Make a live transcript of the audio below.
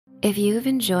If you've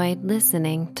enjoyed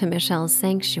listening to Michelle's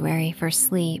Sanctuary for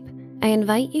Sleep, I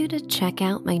invite you to check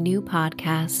out my new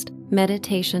podcast,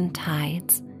 Meditation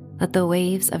Tides. Let the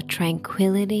waves of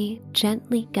tranquility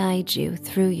gently guide you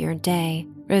through your day,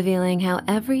 revealing how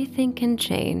everything can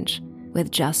change with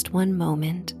just one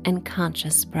moment and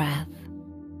conscious breath.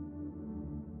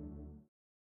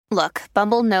 Look,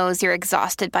 Bumble knows you're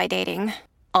exhausted by dating.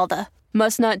 All the,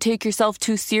 must not take yourself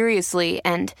too seriously,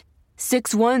 and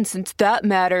 6'1" since that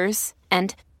matters.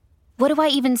 And what do I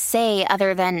even say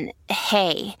other than,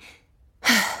 hey?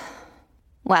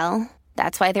 Well,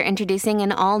 that's why they're introducing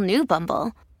an all-new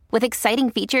Bumble, with exciting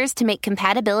features to make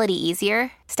compatibility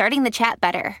easier, starting the chat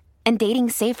better, and dating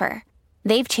safer.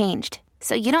 They've changed,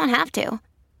 so you don't have to.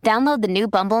 Download the new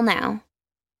Bumble now.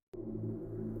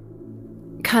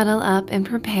 Cuddle up and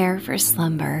prepare for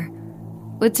slumber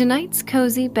with tonight's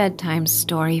cozy bedtime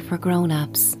story for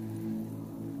grown-ups.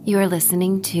 You are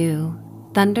listening to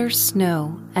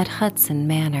Thundersnow at Hudson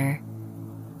Manor.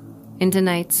 In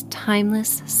tonight's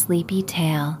timeless, sleepy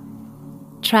tale,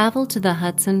 travel to the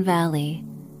Hudson Valley,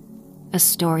 a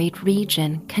storied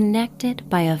region connected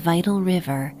by a vital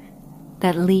river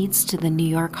that leads to the New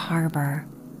York harbor.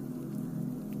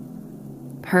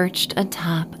 Perched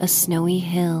atop a snowy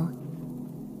hill,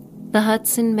 the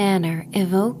Hudson Manor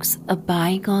evokes a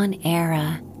bygone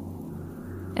era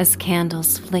as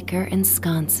candles flicker in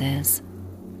sconces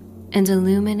and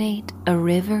illuminate a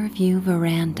river view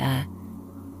veranda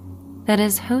that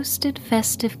has hosted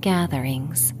festive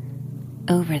gatherings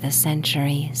over the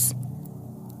centuries.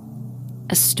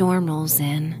 A storm rolls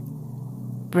in,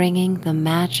 bringing the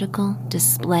magical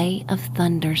display of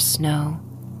Thundersnow.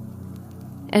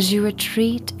 As you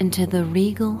retreat into the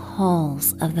regal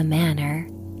halls of the manor,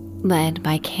 led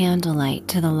by candlelight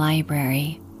to the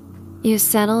library, you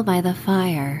settle by the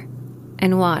fire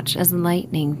and watch as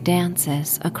lightning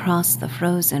dances across the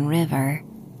frozen river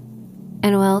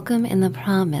and welcome in the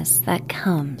promise that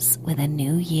comes with a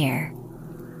new year.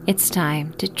 It's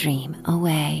time to dream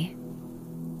away.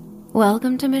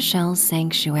 Welcome to Michelle's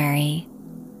Sanctuary.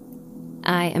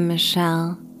 I am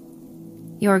Michelle,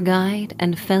 your guide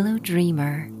and fellow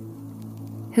dreamer,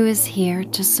 who is here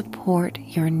to support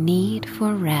your need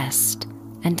for rest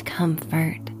and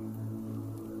comfort.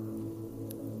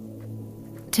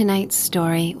 Tonight's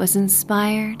story was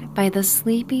inspired by the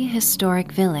sleepy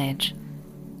historic village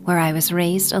where I was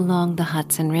raised along the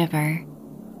Hudson River.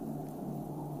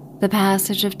 The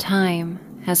passage of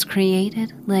time has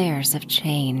created layers of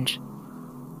change,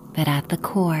 but at the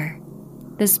core,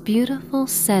 this beautiful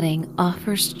setting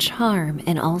offers charm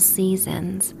in all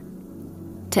seasons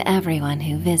to everyone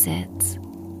who visits.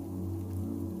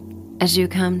 As you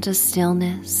come to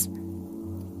stillness,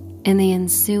 in the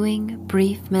ensuing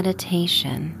brief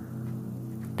meditation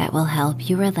that will help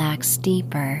you relax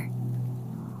deeper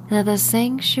into the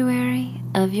sanctuary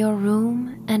of your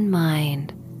room and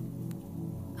mind,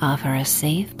 offer a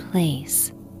safe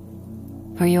place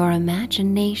for your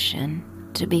imagination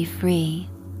to be free.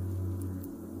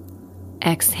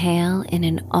 Exhale in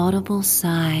an audible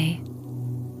sigh,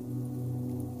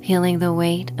 feeling the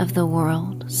weight of the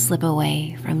world slip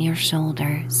away from your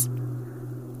shoulders,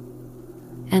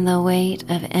 and the weight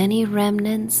of any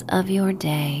remnants of your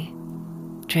day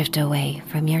drift away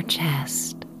from your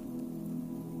chest.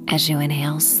 As you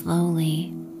inhale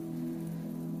slowly,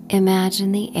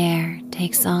 imagine the air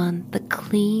takes on the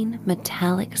clean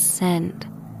metallic scent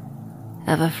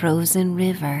of a frozen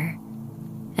river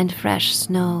and fresh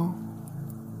snow.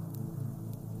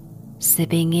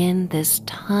 Sipping in this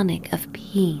tonic of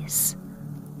peace,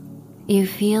 you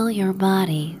feel your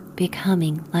body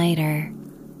becoming lighter.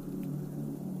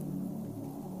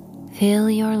 Fill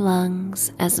your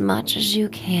lungs as much as you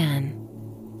can,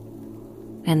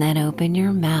 and then open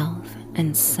your mouth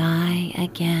and sigh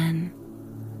again.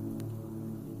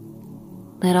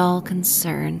 Let all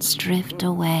concerns drift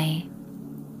away,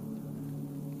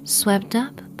 swept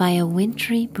up by a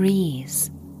wintry breeze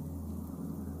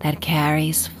that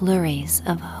carries flurries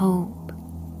of hope.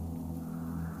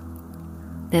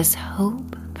 This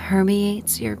hope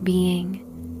permeates your being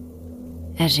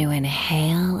as you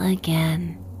inhale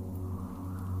again,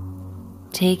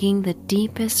 taking the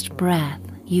deepest breath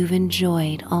you've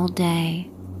enjoyed all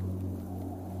day,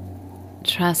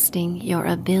 trusting your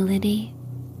ability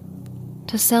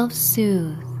to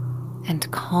self-soothe and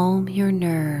calm your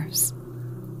nerves.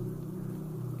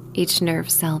 Each nerve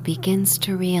cell begins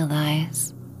to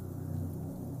realize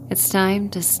it's time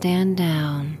to stand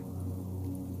down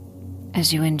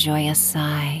as you enjoy a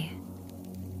sigh,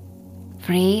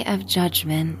 free of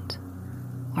judgment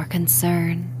or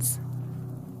concerns.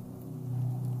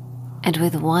 And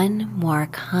with one more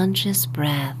conscious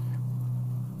breath,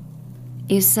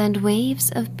 You send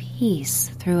waves of peace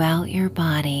throughout your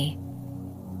body,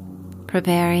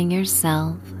 preparing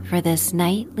yourself for this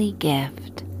nightly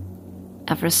gift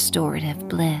of restorative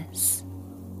bliss.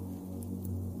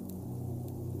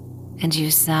 And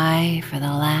you sigh for the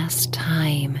last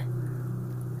time,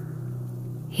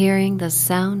 hearing the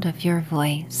sound of your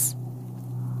voice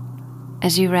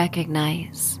as you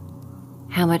recognize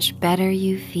how much better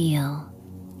you feel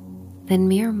than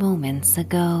mere moments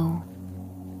ago.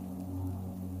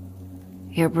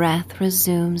 Your breath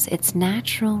resumes its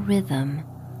natural rhythm,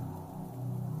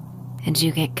 and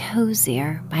you get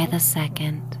cozier by the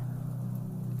second.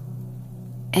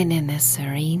 And in this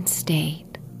serene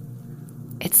state,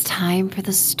 it's time for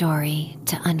the story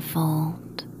to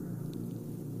unfold.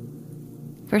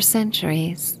 For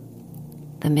centuries,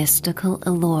 the mystical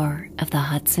allure of the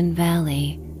Hudson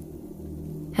Valley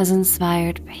has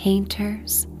inspired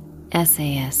painters,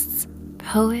 essayists,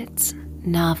 poets,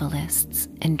 novelists,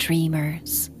 and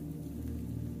dreamers.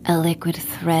 A liquid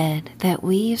thread that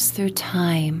weaves through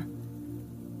time.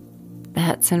 The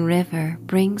Hudson River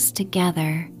brings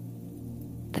together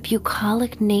the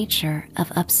bucolic nature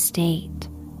of upstate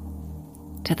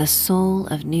to the soul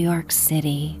of New York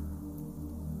City.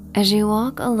 As you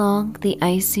walk along the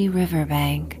icy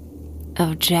riverbank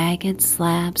of jagged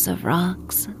slabs of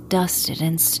rocks dusted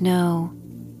in snow,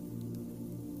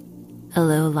 a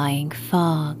low-lying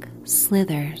fog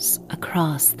slithers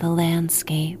across the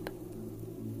landscape.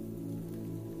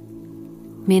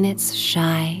 Minutes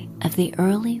shy of the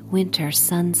early winter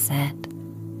sunset,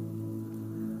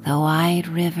 the wide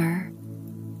river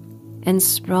and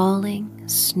sprawling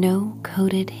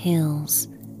snow-coated hills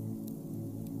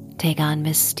take on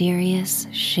mysterious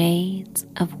shades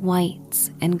of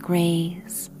whites and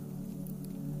grays.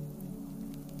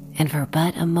 And for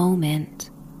but a moment,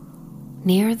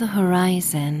 near the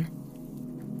horizon,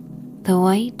 the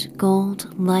white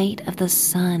gold light of the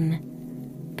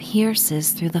sun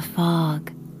pierces through the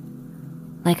fog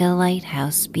like a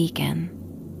lighthouse beacon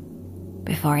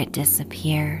before it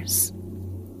disappears.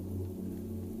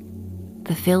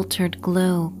 The filtered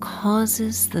glow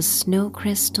causes the snow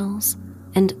crystals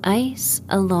and ice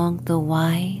along the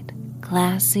wide,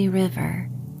 glassy river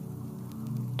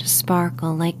to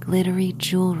sparkle like glittery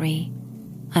jewelry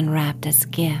unwrapped as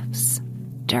gifts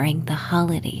during the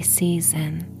holiday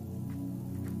season.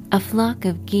 A flock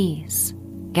of geese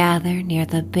gather near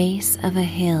the base of a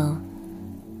hill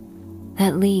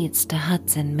that leads to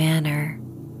Hudson Manor.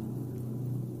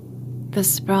 The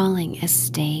sprawling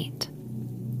estate,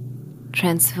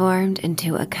 transformed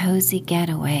into a cozy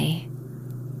getaway,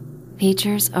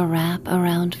 features a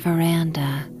wrap-around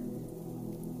veranda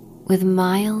with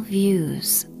mile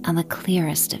views on the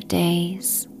clearest of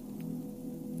days.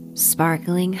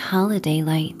 Sparkling holiday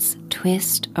lights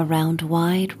twist around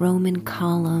wide Roman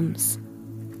columns.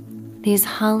 These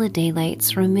holiday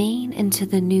lights remain into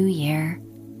the new year,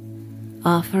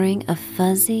 offering a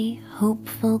fuzzy,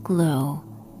 hopeful glow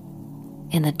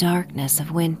in the darkness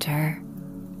of winter.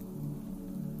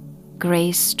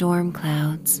 Gray storm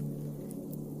clouds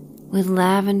with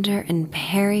lavender and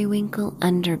periwinkle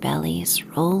underbellies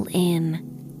roll in,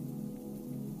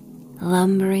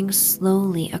 lumbering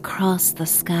slowly across the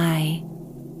sky,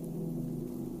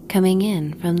 coming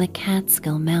in from the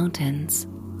Catskill Mountains.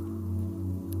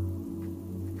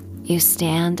 You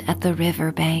stand at the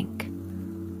riverbank,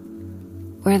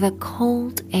 where the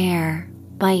cold air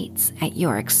bites at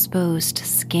your exposed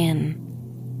skin.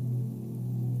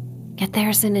 Yet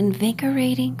there's an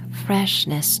invigorating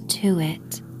freshness to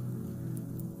it.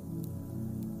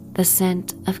 The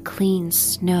scent of clean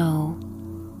snow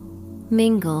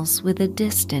mingles with a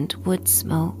distant wood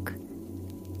smoke,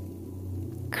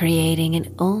 creating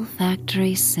an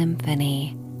olfactory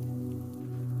symphony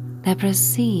that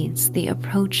precedes the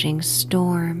approaching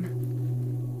storm.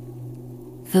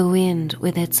 The wind,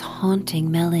 with its haunting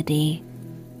melody,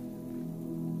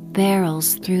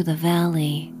 barrels through the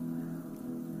valley,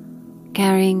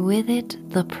 carrying with it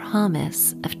the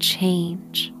promise of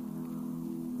change.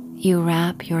 You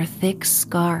wrap your thick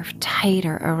scarf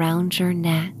tighter around your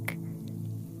neck,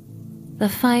 the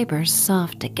fibers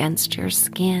soft against your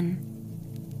skin.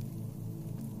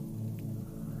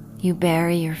 You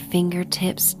bury your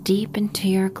fingertips deep into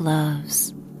your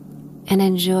gloves and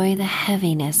enjoy the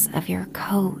heaviness of your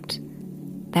coat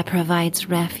that provides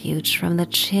refuge from the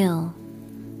chill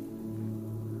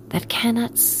that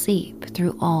cannot seep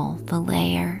through all the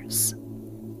layers.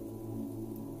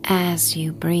 As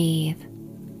you breathe,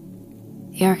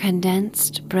 your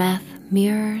condensed breath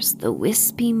mirrors the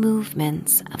wispy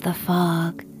movements of the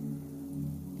fog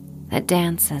that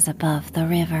dances above the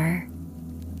river.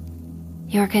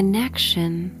 Your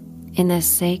connection in the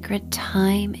sacred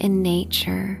time in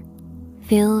nature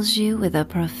fills you with a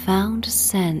profound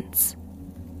sense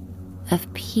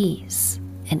of peace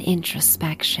and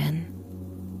introspection.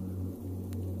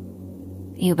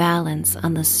 You balance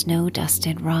on the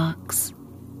snow-dusted rocks,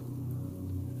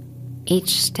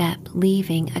 each step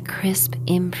leaving a crisp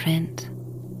imprint,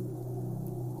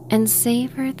 and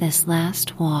savor this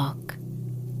last walk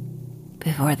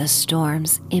before the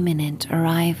storm's imminent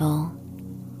arrival.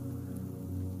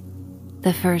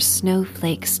 The first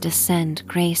snowflakes descend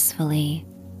gracefully,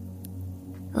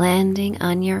 landing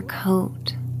on your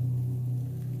coat.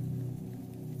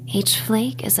 Each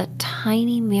flake is a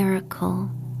tiny miracle,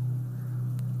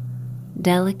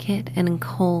 delicate and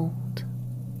cold,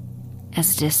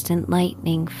 as distant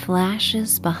lightning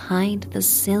flashes behind the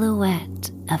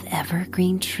silhouette of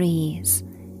evergreen trees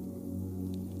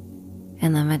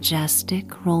and the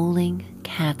majestic rolling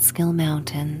Catskill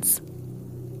Mountains.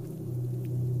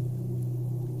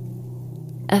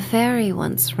 A ferry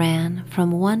once ran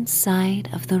from one side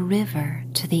of the river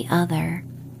to the other,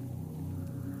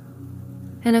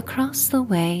 and across the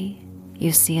way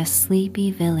you see a sleepy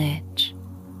village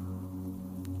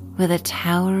with a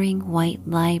towering white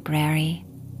library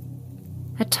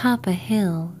atop a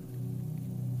hill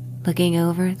looking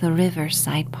over the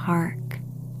riverside park.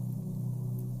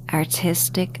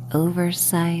 Artistic,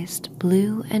 oversized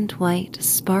blue and white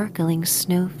sparkling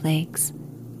snowflakes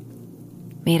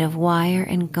made of wire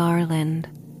and garland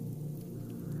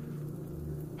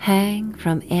hang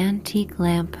from antique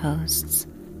lampposts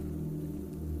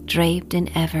draped in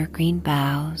evergreen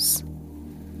boughs.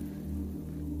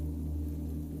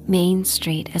 Main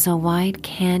Street is a wide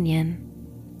canyon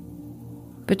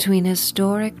between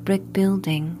historic brick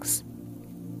buildings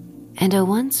and a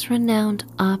once renowned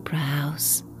opera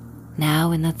house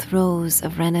now in the throes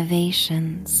of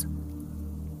renovations.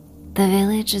 The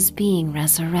village is being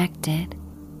resurrected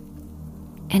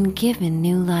and given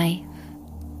new life,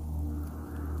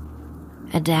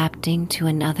 adapting to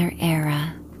another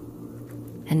era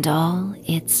and all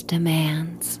its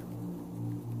demands.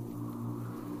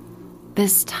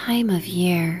 This time of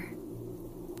year,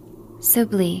 so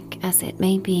bleak as it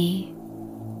may be,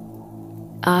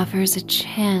 offers a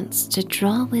chance to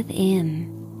draw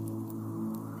within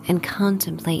and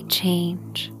contemplate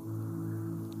change.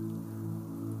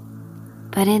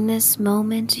 But in this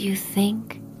moment you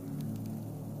think,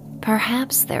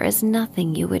 perhaps there is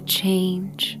nothing you would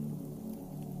change,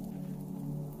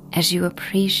 as you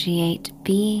appreciate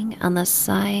being on the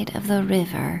side of the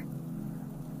river,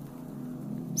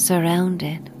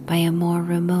 surrounded by a more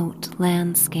remote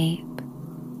landscape.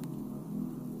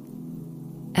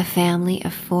 A family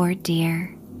of 4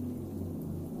 deer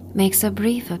makes a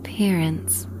brief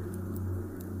appearance,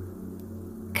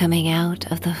 coming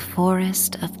out of the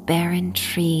forest of barren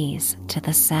trees to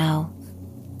the south.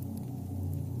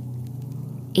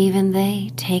 Even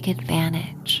they take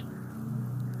advantage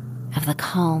of the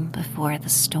calm before the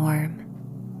storm.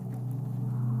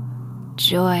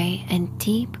 Joy and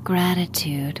deep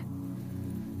gratitude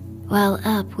well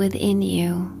up within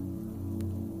you,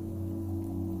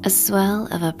 a swell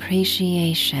of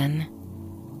appreciation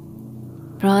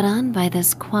brought on by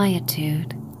this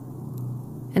quietude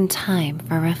and time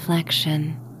for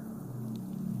reflection.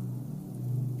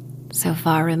 So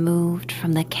far removed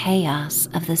from the chaos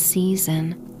of the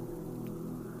season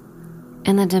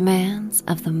and the demands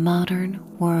of the modern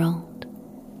world,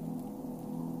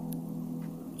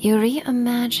 you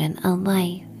reimagine a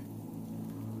life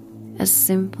as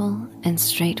simple and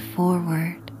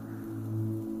straightforward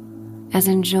as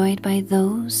enjoyed by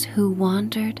those who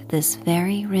wandered this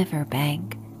very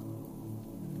riverbank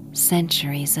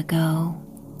centuries ago.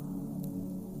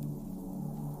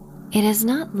 It is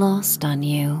not lost on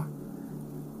you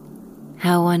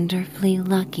how wonderfully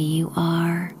lucky you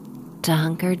are to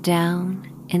hunker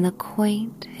down in the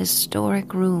quaint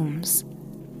historic rooms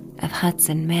of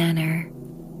Hudson Manor.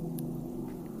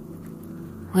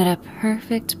 What a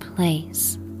perfect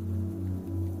place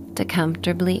to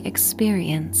comfortably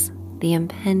experience the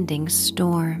impending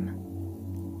storm.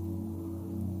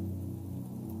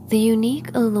 The unique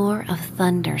allure of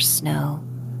Thundersnow,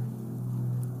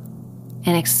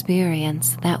 an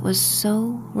experience that was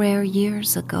so rare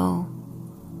years ago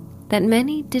that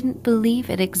many didn't believe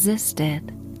it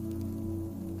existed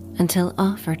until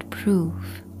offered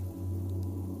proof,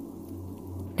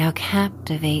 now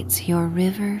captivates your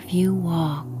river view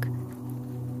walk,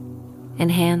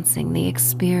 enhancing the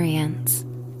experience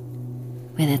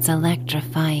with its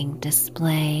electrifying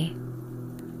display.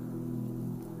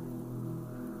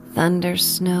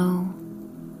 Thundersnow,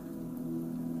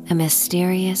 a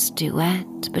mysterious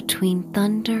duet between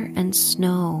thunder and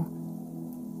snow,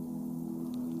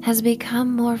 has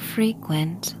become more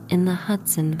frequent in the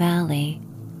Hudson Valley.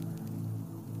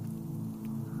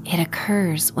 It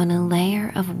occurs when a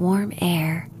layer of warm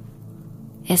air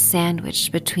is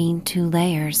sandwiched between two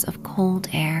layers of cold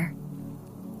air,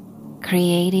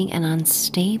 creating an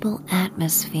unstable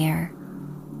atmosphere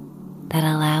that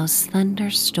allows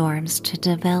thunderstorms to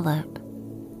develop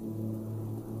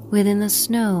within the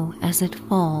snow as it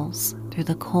falls through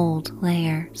the cold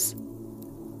layers.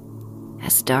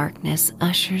 As darkness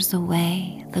ushers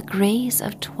away the grays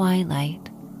of twilight,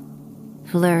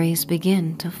 flurries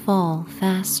begin to fall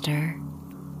faster.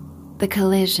 The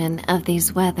collision of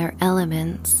these weather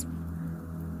elements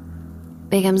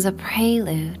becomes a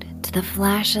prelude to the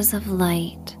flashes of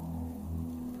light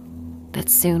that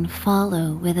soon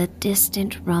follow with a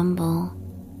distant rumble,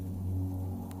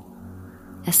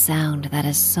 a sound that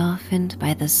is softened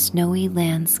by the snowy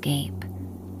landscape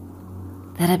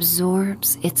that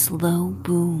absorbs its low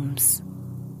booms.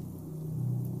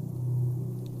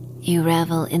 You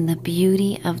revel in the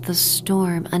beauty of the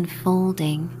storm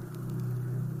unfolding,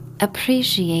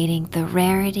 appreciating the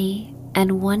rarity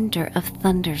and wonder of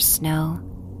Thundersnow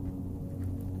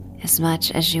as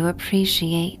much as you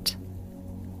appreciate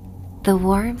the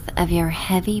warmth of your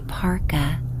heavy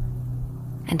parka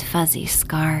and fuzzy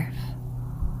scarf.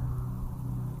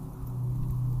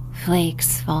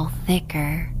 Flakes fall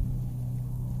thicker,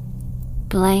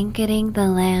 blanketing the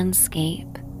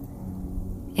landscape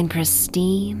in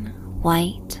pristine,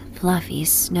 white, fluffy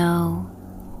snow.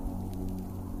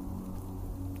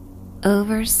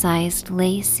 Oversized,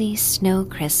 lacy snow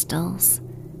crystals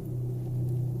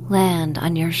land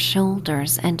on your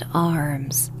shoulders and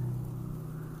arms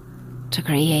to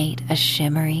create a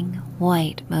shimmering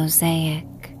white mosaic.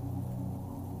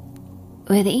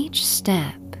 With each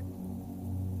step,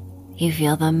 you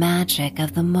feel the magic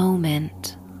of the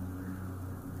moment,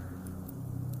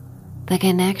 the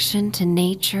connection to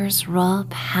nature's raw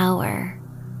power,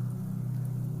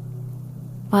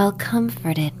 while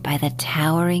comforted by the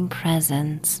towering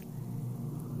presence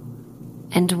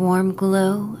and warm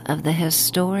glow of the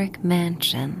historic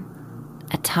mansion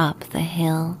atop the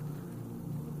hill.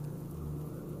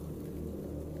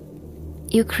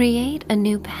 You create a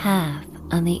new path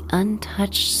on the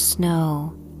untouched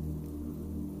snow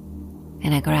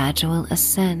in a gradual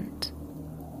ascent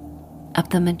up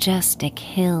the majestic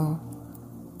hill.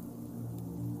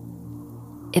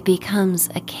 It becomes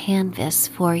a canvas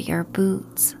for your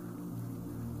boots,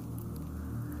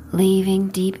 leaving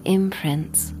deep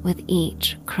imprints with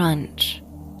each crunch.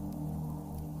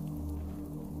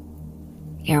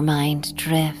 Your mind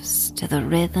drifts to the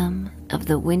rhythm of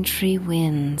the wintry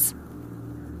winds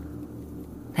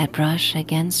that brush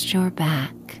against your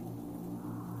back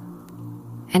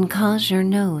and cause your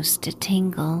nose to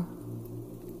tingle.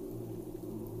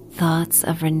 Thoughts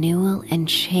of renewal and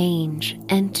change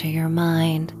enter your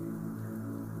mind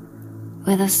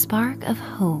with a spark of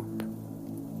hope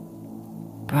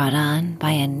brought on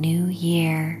by a new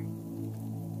year.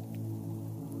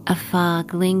 A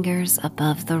fog lingers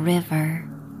above the river,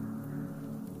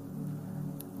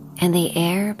 and the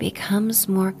air becomes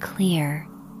more clear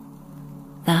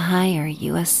the higher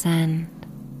you ascend,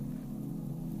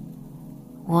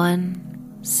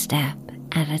 one step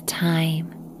at a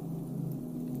time.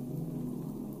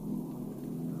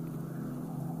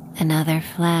 Another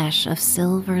flash of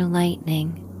silver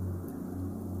lightning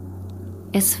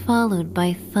is followed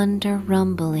by thunder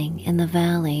rumbling in the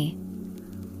valley.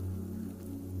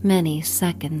 Many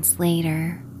seconds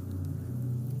later,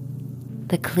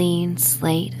 the clean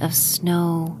slate of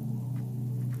snow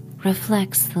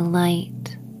reflects the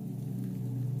light,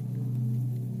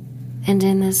 and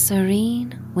in this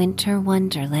serene winter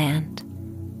wonderland,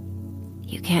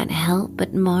 you can't help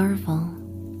but marvel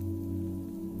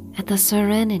at the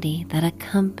serenity that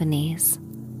accompanies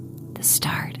the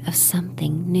start of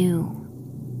something new,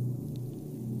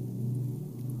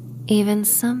 even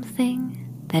something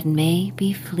that may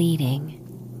be fleeting,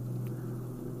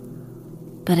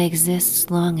 but exists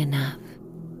long enough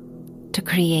to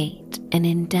create an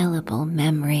indelible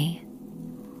memory.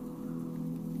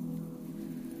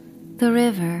 The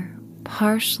river,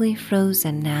 partially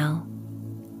frozen now,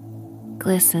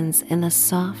 glistens in the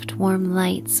soft, warm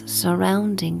lights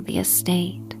surrounding the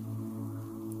estate,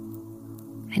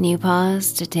 and you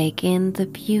pause to take in the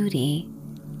beauty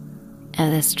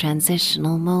of this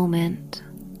transitional moment.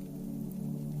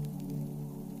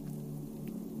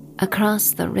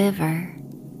 Across the river,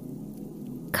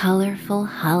 colorful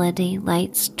holiday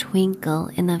lights twinkle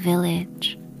in the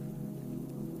village,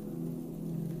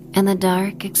 and the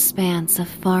dark expanse of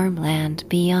farmland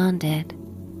beyond it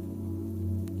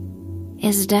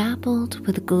is dappled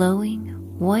with glowing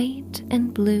white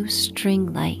and blue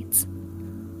string lights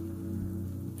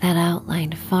that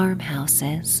outline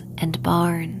farmhouses and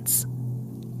barns.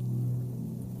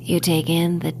 You take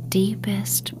in the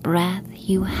deepest breath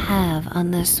you have on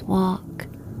this walk,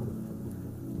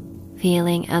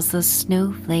 feeling as the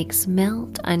snowflakes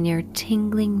melt on your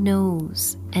tingling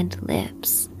nose and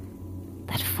lips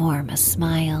that form a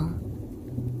smile.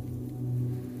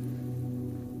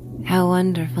 How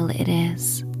wonderful it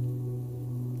is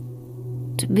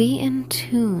to be in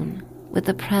tune with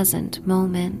the present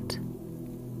moment.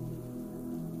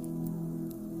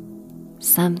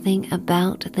 Something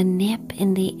about the nip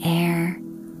in the air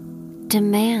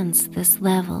demands this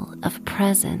level of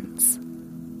presence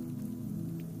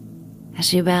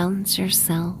as you balance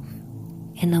yourself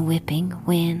in the whipping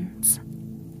winds.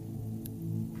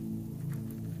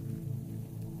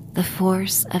 The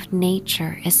force of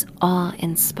nature is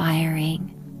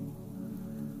awe-inspiring,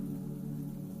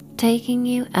 taking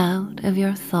you out of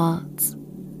your thoughts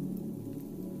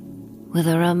with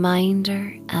a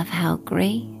reminder of how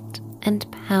great and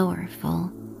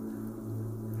powerful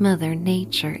Mother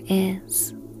Nature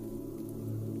is.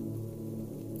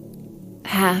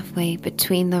 Halfway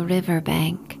between the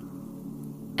riverbank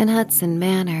and Hudson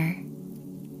Manor,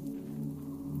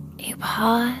 you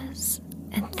pause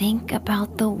and think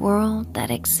about the world that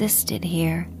existed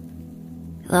here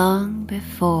long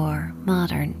before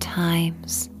modern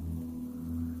times.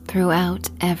 Throughout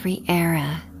every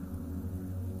era,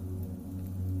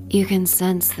 you can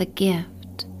sense the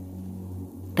gift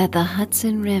that the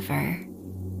Hudson River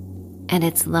and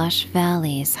its lush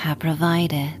valleys have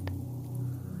provided.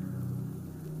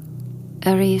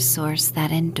 A resource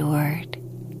that endured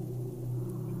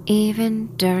even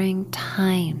during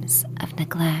times of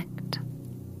neglect.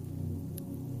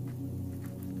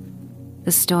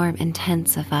 The storm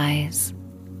intensifies,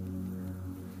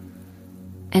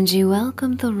 and you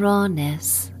welcome the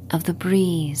rawness of the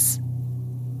breeze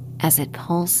as it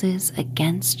pulses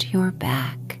against your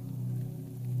back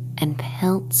and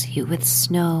pelts you with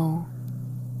snow.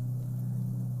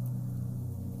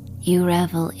 You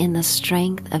revel in the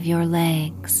strength of your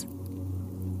legs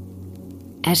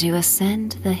as you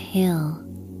ascend the hill,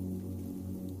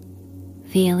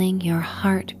 feeling your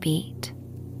heartbeat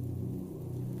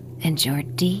and your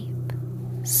deep,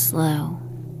 slow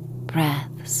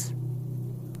breaths.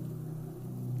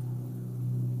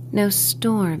 No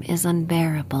storm is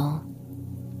unbearable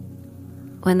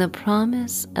when the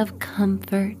promise of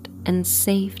comfort and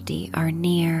safety are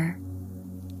near.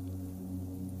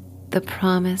 The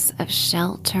promise of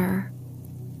shelter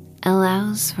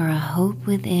allows for a hope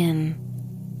within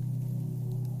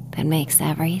that makes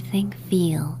everything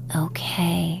feel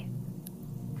okay.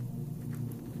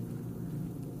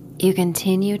 You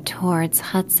continue towards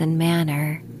Hudson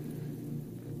Manor,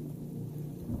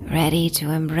 ready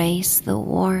to embrace the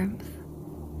warmth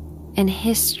and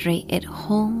history it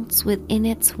holds within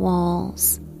its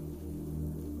walls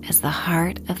as the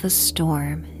heart of the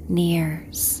storm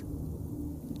nears.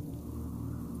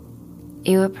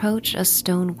 You approach a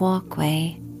stone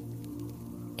walkway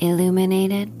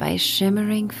illuminated by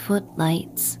shimmering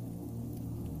footlights,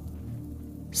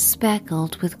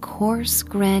 speckled with coarse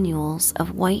granules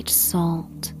of white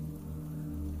salt,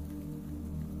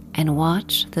 and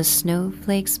watch the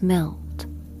snowflakes melt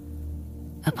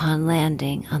upon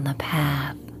landing on the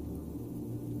path.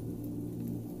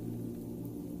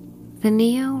 The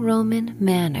Neo-Roman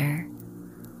Manor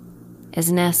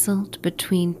is nestled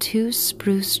between two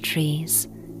spruce trees,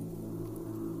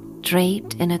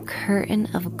 draped in a curtain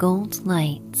of gold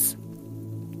lights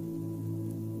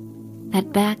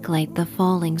that backlight the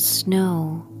falling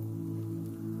snow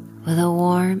with a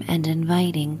warm and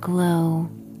inviting glow.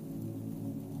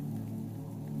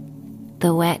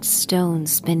 The wet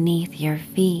stones beneath your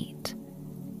feet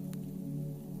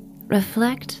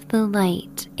reflect the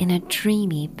light in a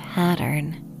dreamy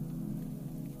pattern,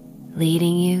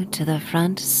 leading you to the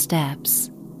front steps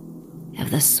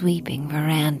of the sweeping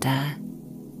veranda.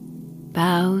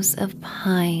 Boughs of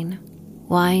pine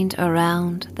wind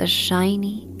around the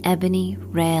shiny ebony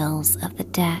rails of the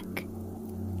deck,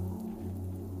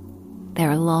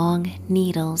 their long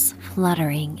needles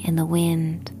fluttering in the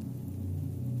wind.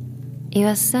 You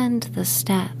ascend the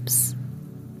steps,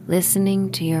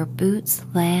 listening to your boots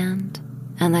land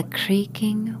on the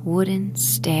creaking wooden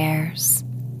stairs,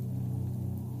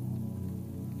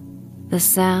 the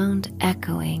sound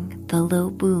echoing the low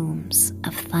booms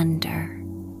of thunder.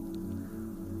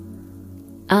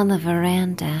 On the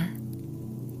veranda,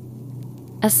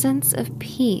 a sense of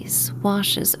peace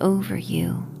washes over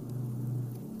you.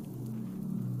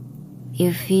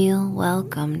 You feel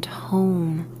welcomed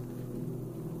home,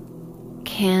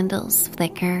 Candles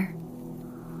flicker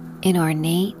in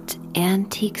ornate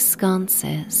antique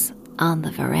sconces on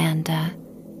the veranda,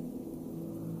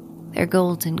 their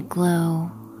golden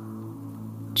glow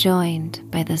joined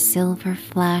by the silver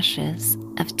flashes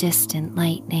of distant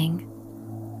lightning.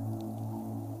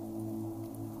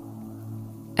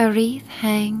 A wreath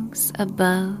hangs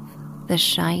above the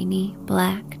shiny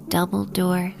black double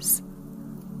doors,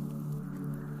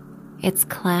 its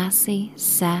classy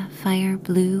sapphire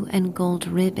blue and gold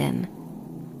ribbon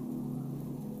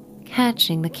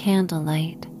catching the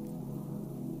candlelight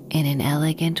in an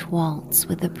elegant waltz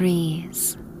with the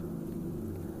breeze.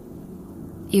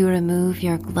 You remove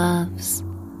your gloves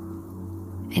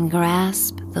and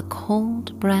grasp the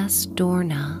cold brass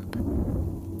doorknob,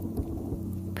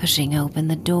 pushing open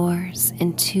the doors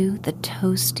into the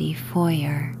toasty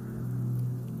foyer.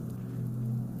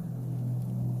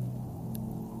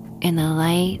 In the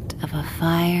light of a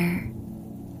fire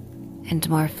and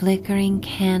more flickering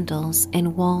candles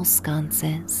in wall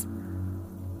sconces,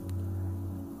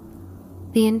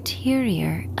 the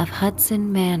interior of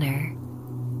Hudson Manor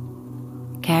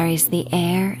carries the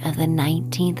air of the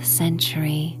 19th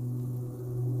century.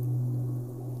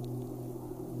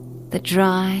 The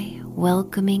dry,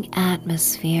 welcoming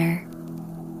atmosphere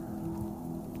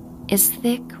is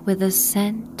thick with the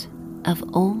scent of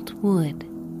old wood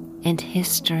and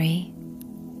history.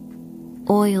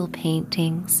 Oil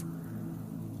paintings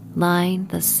line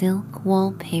the silk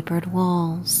wallpapered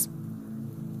walls,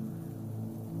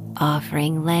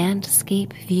 offering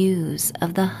landscape views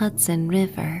of the Hudson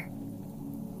River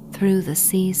through the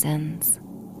seasons.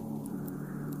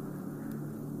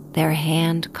 Their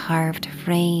hand-carved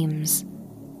frames,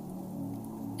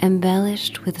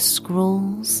 embellished with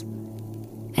scrolls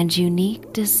and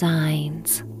unique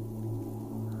designs,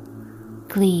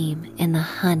 gleam in the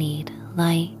honeyed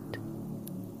light.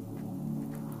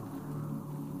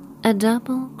 A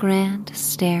double grand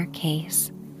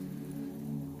staircase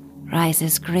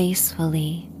rises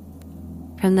gracefully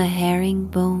from the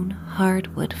herringbone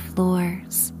hardwood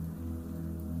floors,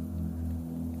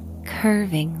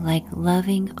 curving like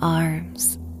loving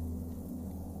arms,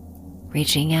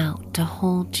 reaching out to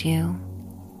hold you.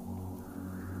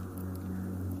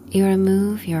 You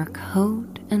remove your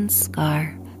coat and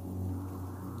scarf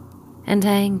and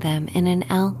hang them in an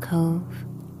alcove,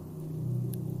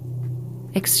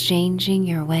 exchanging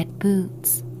your wet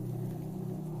boots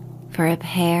for a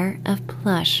pair of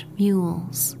plush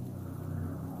mules.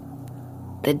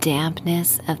 The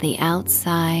dampness of the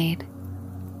outside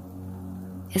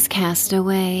is cast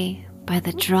away by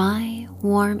the dry,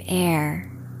 warm air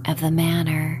of the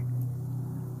manor.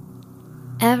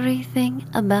 Everything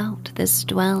about this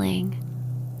dwelling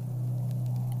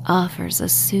offers a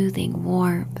soothing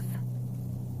warmth,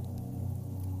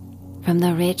 from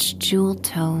the rich jewel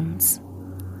tones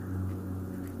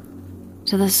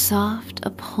to the soft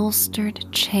upholstered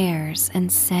chairs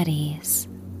and settees,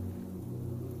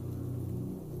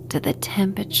 to the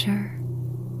temperature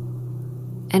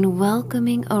and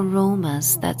welcoming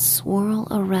aromas that swirl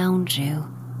around you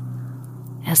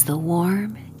as the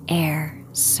warm air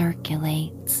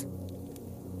circulates.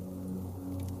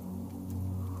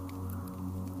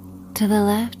 To the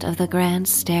left of the grand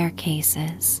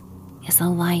staircases is a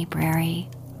library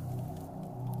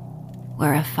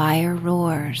where a fire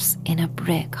roars in a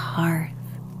brick hearth.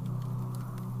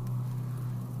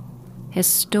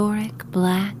 Historic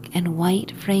black and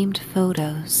white framed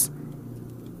photos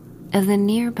of the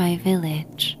nearby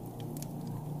village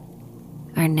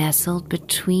are nestled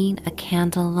between a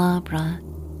candelabra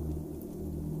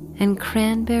and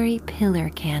cranberry pillar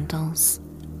candles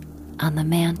on the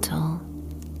mantel.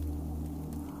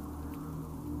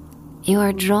 You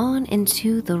are drawn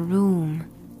into the room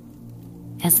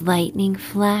as lightning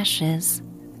flashes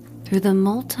through the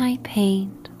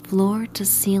multi-paned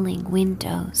floor-to-ceiling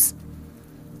windows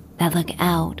that look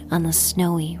out on the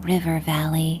snowy river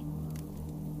valley.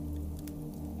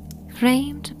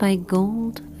 Framed by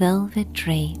gold velvet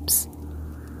drapes,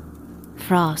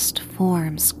 frost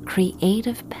forms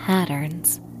creative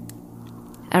patterns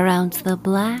around the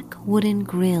black wooden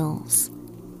grills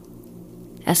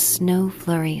as snow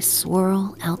flurries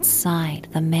swirl outside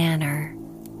the manor.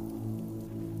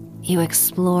 You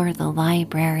explore the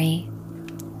library,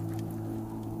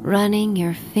 running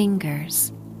your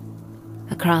fingers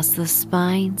across the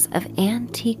spines of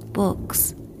antique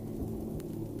books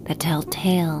that tell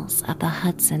tales of the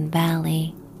Hudson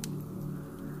Valley.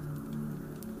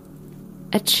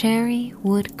 A cherry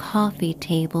wood coffee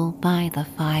table by the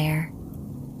fire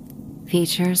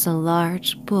features a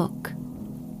large book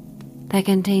that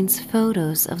contains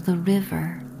photos of the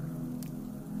river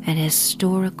and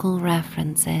historical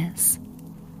references.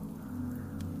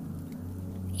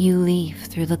 you leaf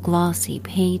through the glossy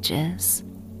pages,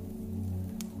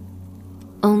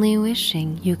 only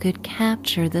wishing you could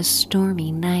capture the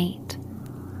stormy night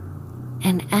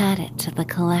and add it to the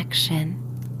collection.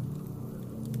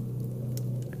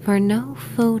 For no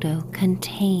photo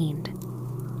contained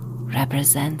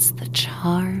represents the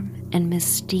charm and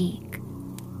mystique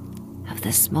of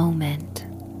this moment.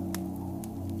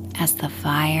 As the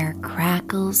fire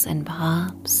crackles and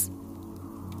pops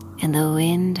and the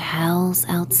wind howls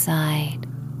outside,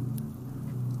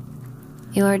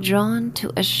 you are drawn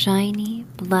to a shiny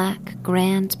black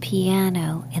grand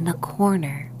piano in the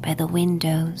corner by the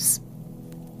windows.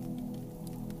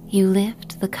 You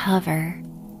lift the cover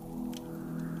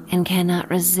and cannot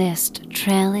resist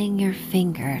trailing your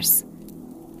fingers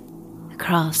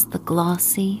across the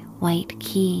glossy white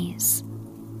keys,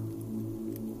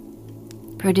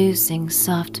 producing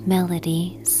soft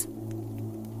melodies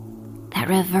that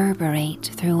reverberate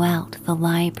throughout the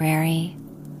library.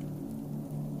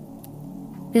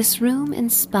 This room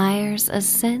inspires a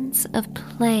sense of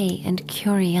play and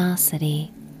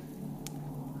curiosity,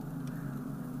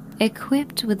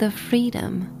 equipped with the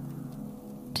freedom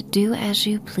to do as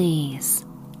you please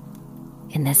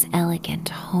in this elegant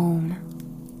home.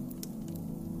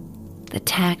 The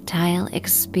tactile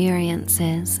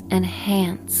experiences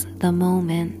enhance the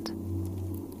moment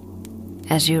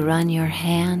as you run your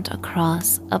hand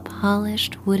across a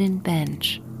polished wooden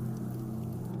bench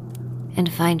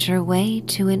and find your way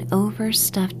to an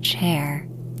overstuffed chair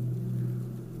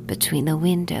between the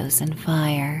windows and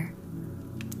fire.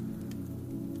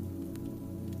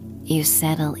 You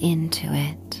settle into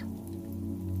it,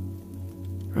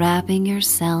 wrapping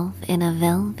yourself in a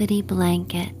velvety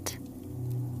blanket,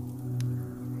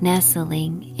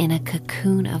 nestling in a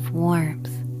cocoon of warmth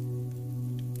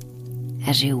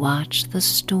as you watch the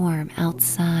storm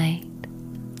outside.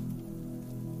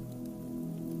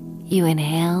 You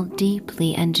inhale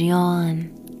deeply and yawn,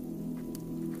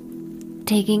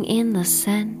 taking in the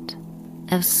scent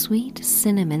of sweet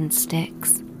cinnamon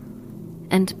sticks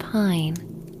and pine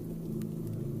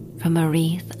from a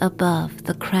wreath above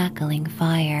the crackling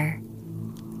fire.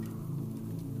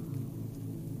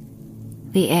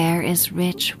 The air is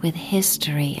rich with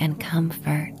history and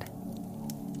comfort,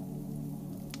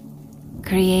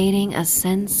 creating a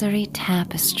sensory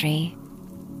tapestry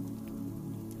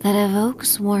that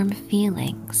evokes warm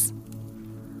feelings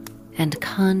and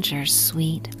conjures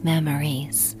sweet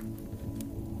memories.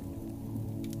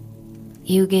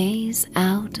 You gaze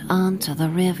out onto the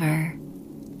river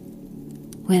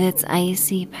with its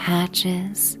icy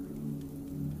patches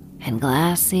and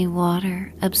glassy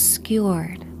water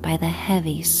obscured by the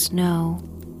heavy snow.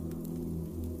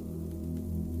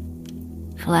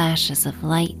 Flashes of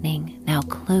lightning, now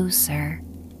closer,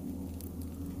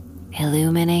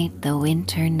 illuminate the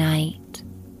winter night,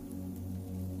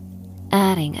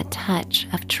 adding a touch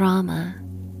of drama.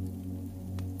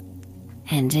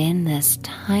 And in this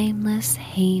timeless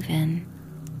haven,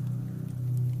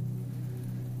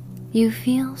 you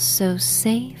feel so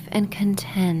safe and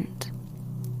content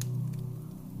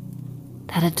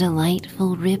that a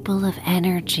delightful ripple of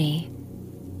energy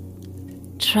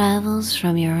travels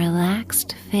from your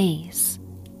relaxed face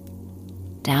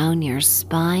down your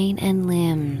spine and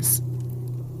limbs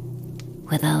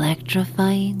with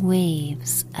electrifying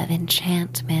waves of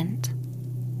enchantment.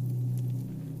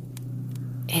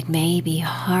 It may be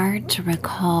hard to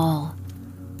recall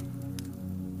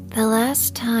the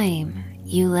last time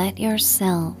you let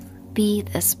yourself be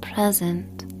this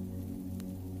present,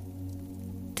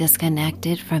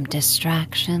 disconnected from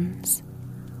distractions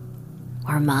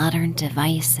or modern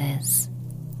devices.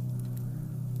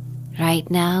 Right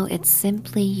now, it's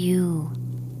simply you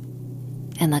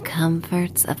and the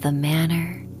comforts of the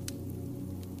manor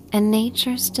and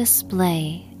nature's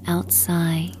display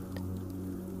outside.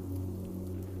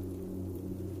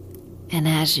 And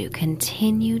as you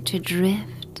continue to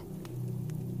drift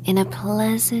in a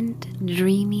pleasant,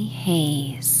 dreamy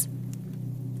haze,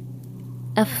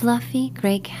 a fluffy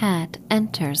gray cat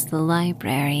enters the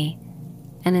library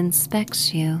and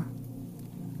inspects you,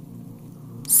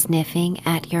 sniffing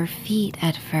at your feet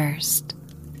at first.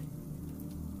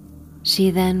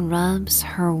 She then rubs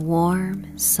her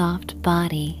warm, soft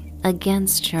body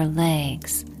against your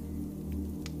legs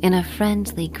in a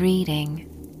friendly greeting.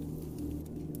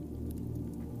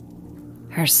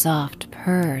 Her soft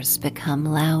purrs become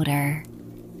louder,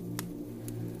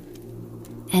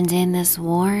 and in this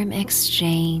warm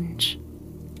exchange,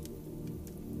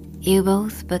 you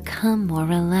both become more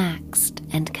relaxed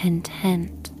and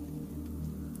content.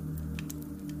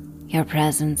 Your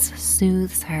presence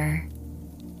soothes her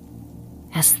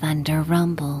as thunder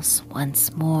rumbles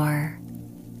once more.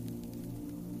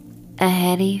 A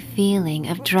heady feeling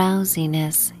of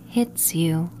drowsiness hits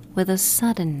you with a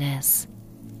suddenness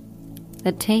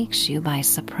that takes you by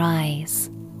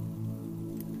surprise.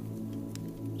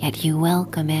 Yet you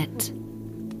welcome it,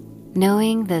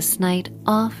 knowing this night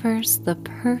offers the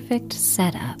perfect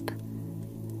setup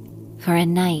for a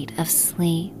night of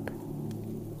sleep.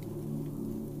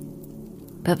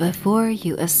 But before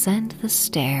you ascend the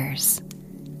stairs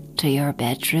to your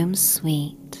bedroom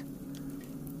suite,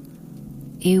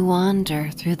 you wander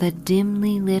through the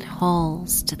dimly lit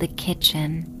halls to the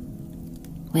kitchen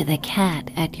with a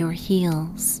cat at your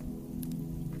heels.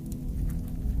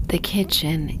 The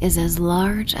kitchen is as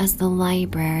large as the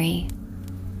library,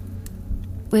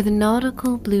 with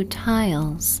nautical blue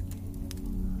tiles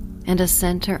and a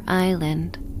center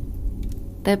island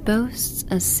that boasts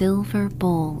a silver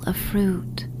bowl of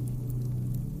fruit.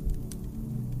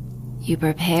 You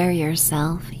prepare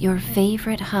yourself your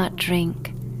favorite hot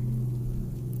drink,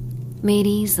 made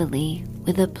easily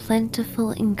with the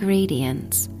plentiful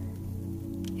ingredients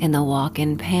in the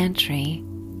walk-in pantry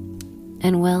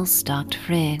and well-stocked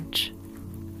fridge.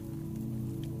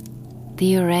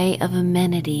 The array of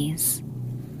amenities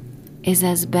is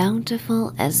as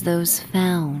bountiful as those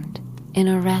found in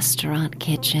a restaurant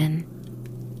kitchen.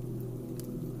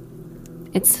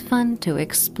 It's fun to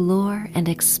explore and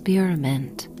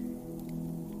experiment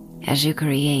as you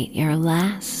create your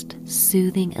last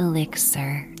soothing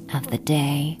elixir of the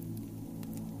day.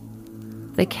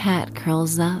 The cat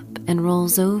curls up and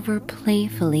rolls over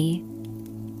playfully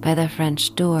by the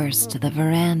French doors to the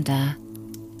veranda,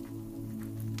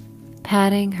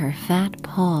 patting her fat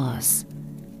paws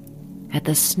at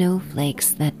the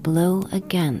snowflakes that blow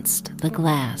against the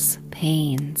glass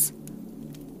panes.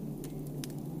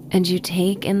 And you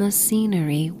take in the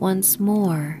scenery once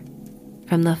more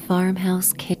from the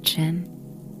farmhouse kitchen,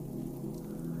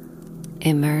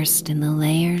 immersed in the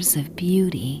layers of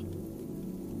beauty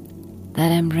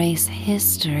that embrace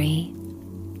history,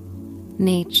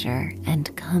 nature,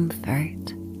 and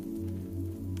comfort.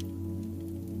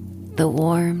 The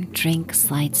warm drink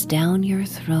slides down your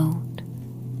throat,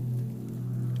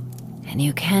 and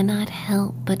you cannot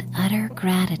help but utter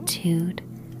gratitude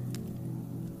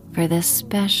for this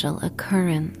special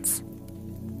occurrence.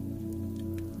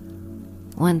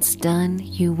 Once done,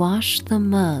 you wash the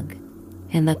mug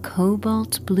in the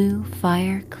cobalt blue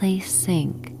fireplace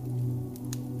sink,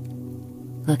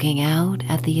 looking out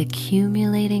at the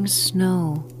accumulating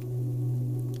snow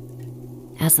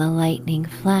as the lightning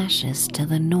flashes to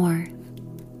the north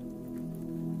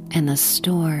and the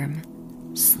storm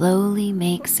slowly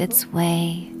makes its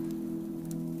way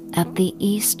up the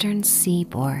eastern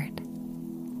seaboard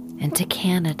and to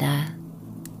Canada.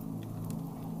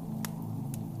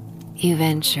 You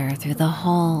venture through the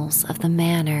halls of the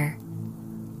manor,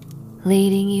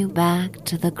 leading you back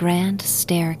to the grand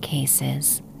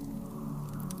staircases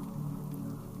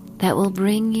that will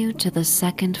bring you to the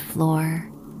second floor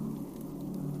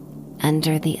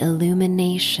under the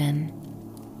illumination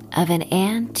of an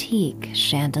antique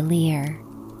chandelier.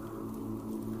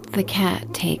 The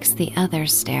cat takes the other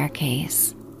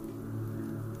staircase,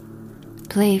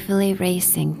 playfully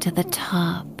racing to the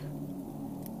top.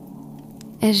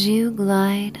 As you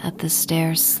glide up the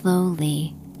stairs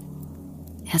slowly,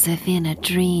 as if in a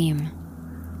dream,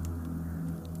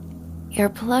 your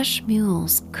plush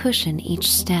mules cushion each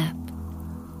step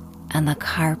on the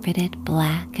carpeted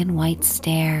black and white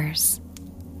stairs,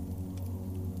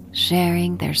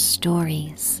 sharing their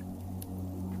stories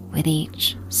with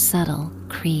each subtle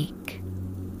creak.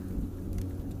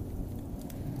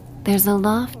 There's a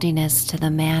loftiness to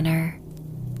the manor,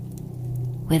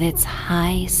 with its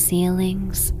high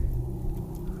ceilings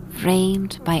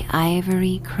framed by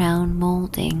ivory crown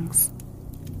moldings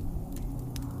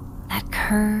that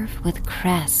curve with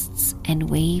crests and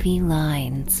wavy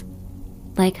lines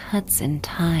like Hudson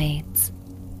tides.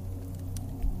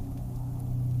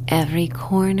 Every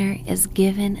corner is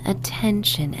given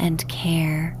attention and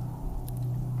care.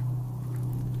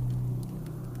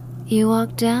 You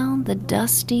walk down the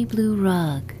dusty blue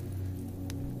rug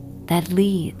that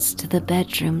leads to the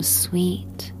bedroom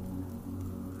suite,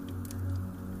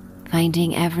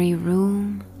 finding every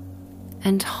room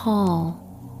and hall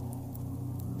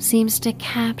seems to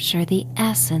capture the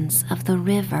essence of the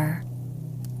river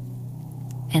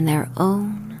in their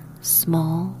own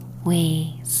small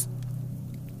ways.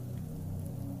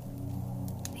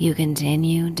 You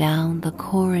continue down the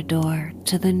corridor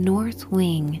to the north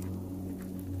wing,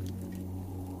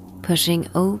 pushing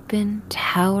open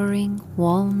towering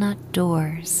walnut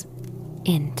doors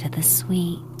into the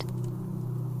suite.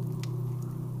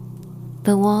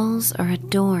 The walls are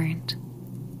adorned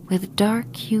with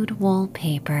dark-hued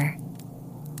wallpaper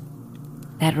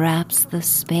that wraps the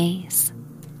space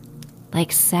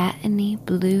like satiny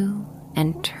blue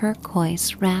and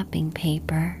turquoise wrapping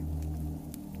paper.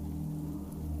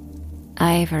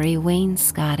 Ivory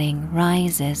wainscoting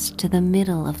rises to the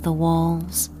middle of the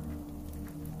walls,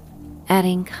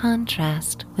 adding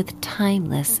contrast with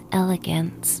timeless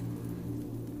elegance.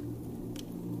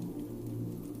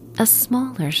 A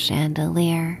smaller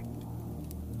chandelier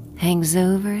hangs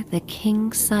over the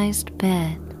king-sized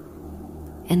bed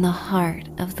in the heart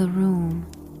of the room,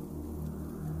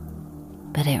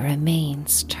 but it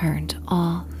remains turned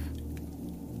off.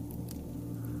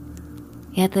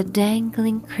 Yet the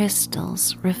dangling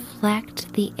crystals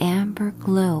reflect the amber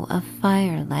glow of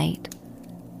firelight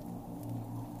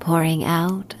pouring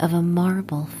out of a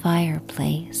marble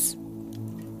fireplace.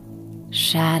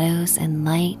 Shadows and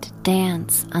light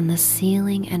dance on the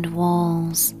ceiling and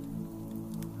walls,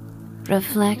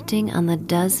 reflecting on the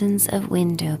dozens of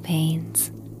window panes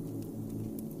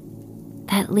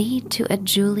that lead to a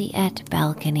Juliet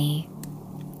balcony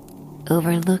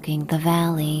overlooking the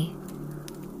valley.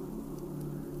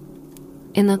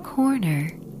 In the corner,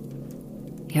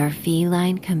 your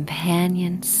feline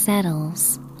companion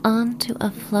settles onto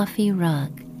a fluffy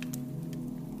rug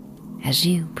as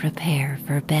you prepare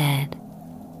for bed.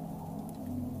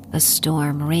 The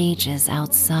storm rages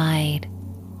outside,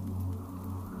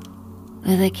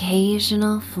 with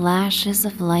occasional flashes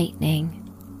of lightning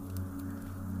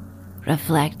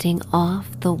reflecting off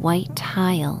the white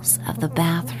tiles of the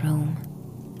bathroom.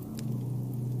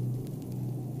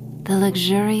 The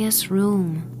luxurious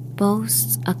room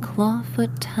boasts a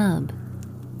clawfoot tub,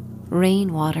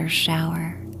 rainwater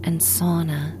shower, and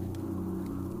sauna.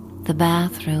 The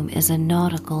bathroom is a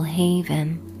nautical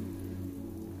haven,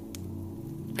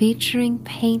 featuring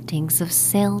paintings of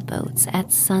sailboats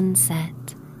at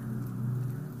sunset,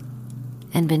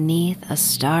 and beneath a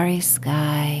starry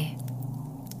sky,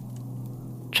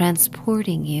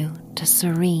 transporting you to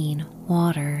serene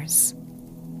waters.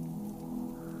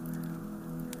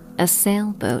 A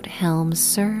sailboat helm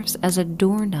serves as a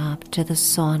doorknob to the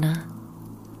sauna,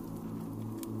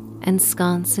 and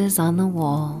sconces on the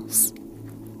walls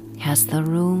cast the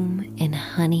room in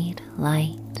honeyed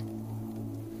light.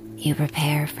 You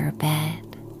prepare for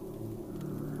bed,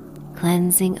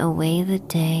 cleansing away the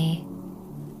day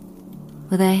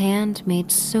with a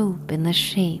handmade soap in the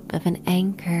shape of an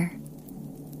anchor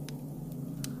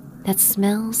that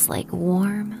smells like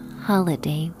warm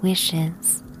holiday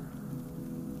wishes.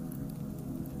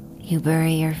 You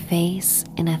bury your face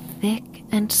in a thick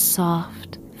and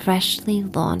soft, freshly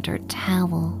laundered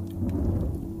towel,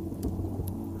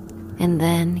 and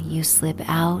then you slip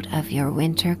out of your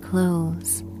winter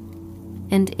clothes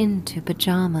and into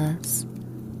pajamas.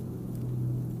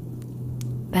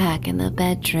 Back in the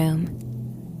bedroom,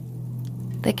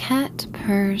 the cat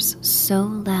purrs so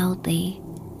loudly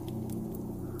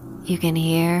you can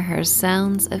hear her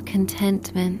sounds of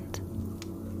contentment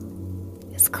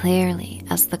as clearly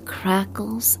as the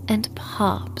crackles and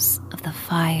pops of the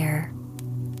fire.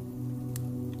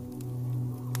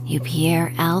 You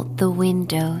peer out the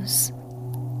windows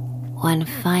one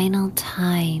final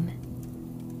time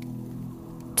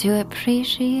to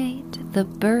appreciate the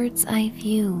bird's eye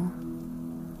view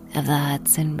of the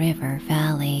Hudson River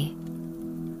Valley.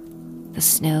 The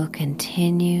snow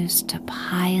continues to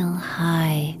pile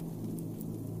high,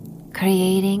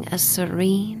 creating a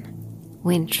serene,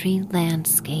 wintry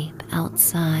landscape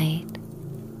outside.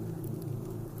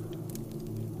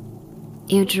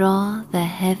 You draw the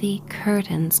heavy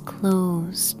curtains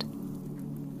closed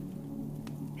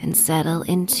and settle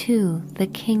into the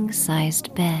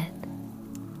king-sized bed.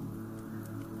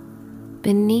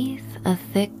 Beneath a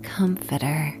thick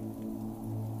comforter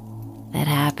that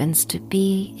happens to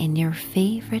be in your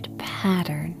favorite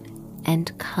pattern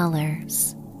and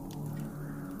colors.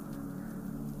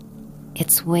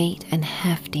 Its weight and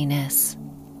heftiness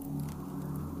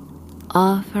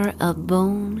offer a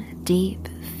bone-deep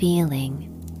feeling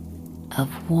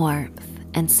of warmth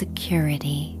and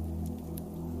security.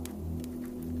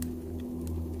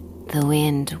 The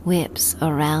wind whips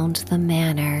around the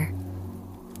manor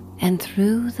and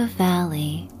through the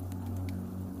valley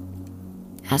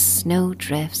as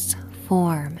snowdrifts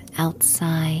form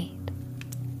outside.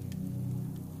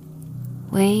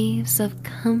 Waves of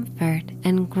comfort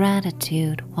and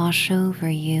gratitude wash over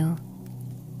you,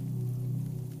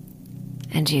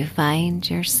 and you find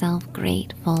yourself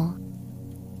grateful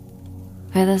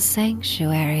for the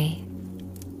sanctuary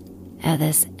of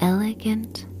this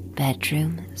elegant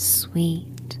bedroom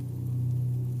suite.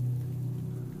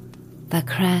 The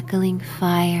crackling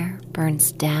fire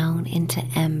burns down into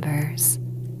embers,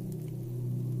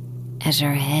 as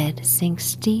your head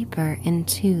sinks deeper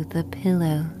into the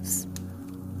pillows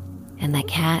and the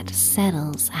cat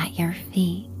settles at your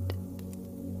feet,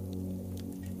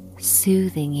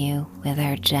 soothing you with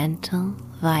her gentle,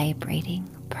 vibrating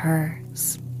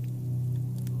purrs.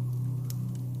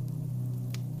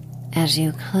 As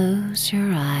you close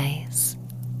your eyes,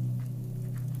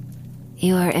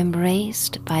 you are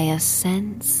embraced by a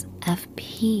sense of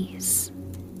peace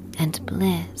and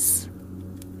bliss.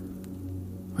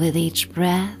 With each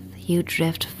breath, you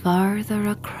drift farther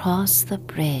across the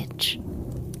bridge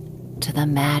to the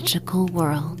magical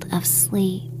world of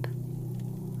sleep,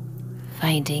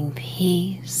 finding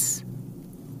peace,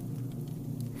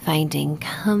 finding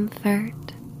comfort,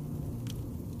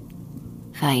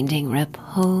 finding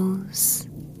repose,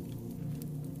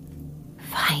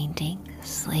 finding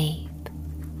sleep.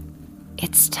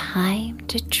 It's time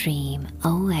to dream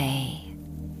away.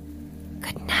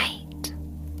 Good night.